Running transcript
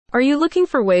Are you looking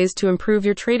for ways to improve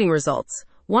your trading results?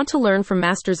 Want to learn from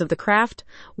masters of the craft?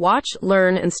 Watch,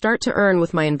 learn, and start to earn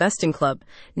with my investing club,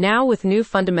 now with new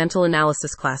fundamental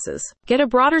analysis classes. Get a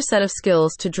broader set of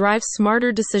skills to drive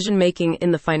smarter decision-making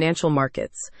in the financial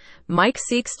markets. Mike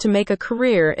seeks to make a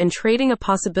career in trading a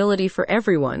possibility for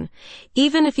everyone,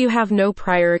 even if you have no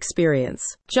prior experience.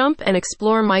 Jump and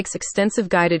explore Mike's extensive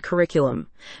guided curriculum.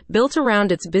 Built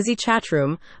around its busy chat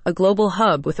room, a global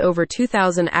hub with over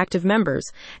 2,000 active members,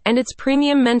 and its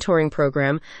premium mentoring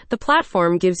program, the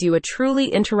platform gives you a truly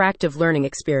interactive learning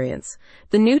experience.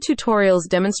 The new tutorials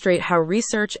demonstrate how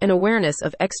research and awareness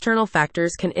of external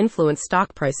factors can influence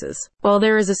stock prices. While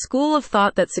there is a school of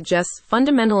thought that suggests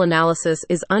fundamental analysis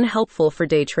is unhelpful for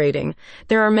day trading,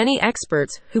 there are many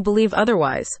experts who believe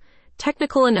otherwise.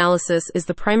 Technical analysis is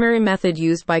the primary method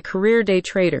used by career day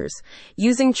traders,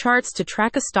 using charts to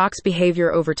track a stock's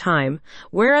behavior over time,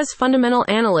 whereas fundamental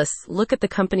analysts look at the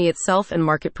company itself and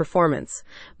market performance.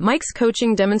 Mike's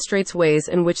coaching demonstrates ways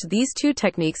in which these two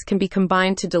techniques can be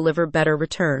combined to deliver better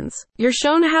returns. You're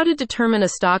shown how to determine a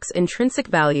stock's intrinsic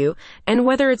value and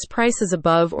whether its price is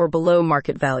above or below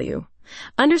market value.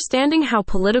 Understanding how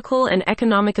political and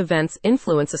economic events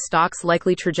influence a stock's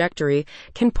likely trajectory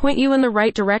can point you in the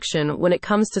right direction when it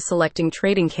comes to selecting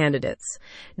trading candidates.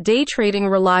 Day trading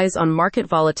relies on market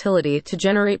volatility to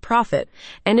generate profit,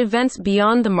 and events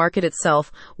beyond the market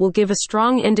itself will give a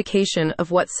strong indication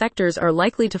of what sectors are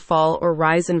likely to fall or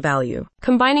rise in value.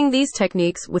 Combining these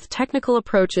techniques with technical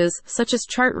approaches such as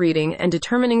chart reading and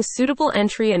determining suitable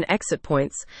entry and exit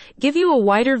points give you a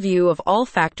wider view of all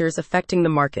factors affecting the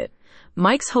market.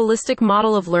 Mike's holistic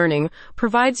model of learning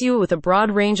provides you with a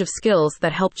broad range of skills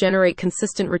that help generate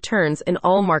consistent returns in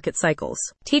all market cycles.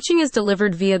 Teaching is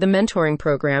delivered via the mentoring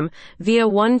program, via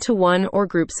one-to-one or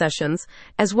group sessions,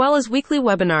 as well as weekly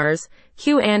webinars,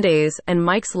 Q&As, and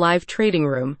Mike's live trading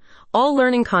room. All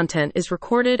learning content is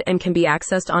recorded and can be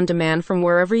accessed on demand from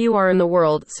wherever you are in the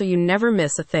world, so you never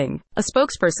miss a thing. A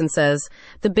spokesperson says,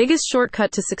 "The biggest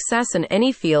shortcut to success in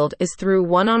any field is through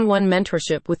one-on-one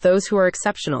mentorship with those who are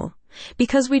exceptional.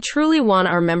 Because we truly want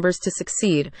our members to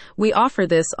succeed, we offer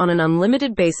this on an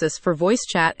unlimited basis for voice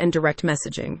chat and direct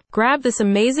messaging. Grab this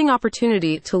amazing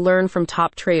opportunity to learn from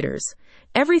top traders.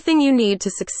 Everything you need to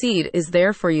succeed is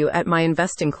there for you at my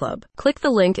investing club." Click the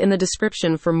link in the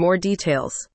description for more details.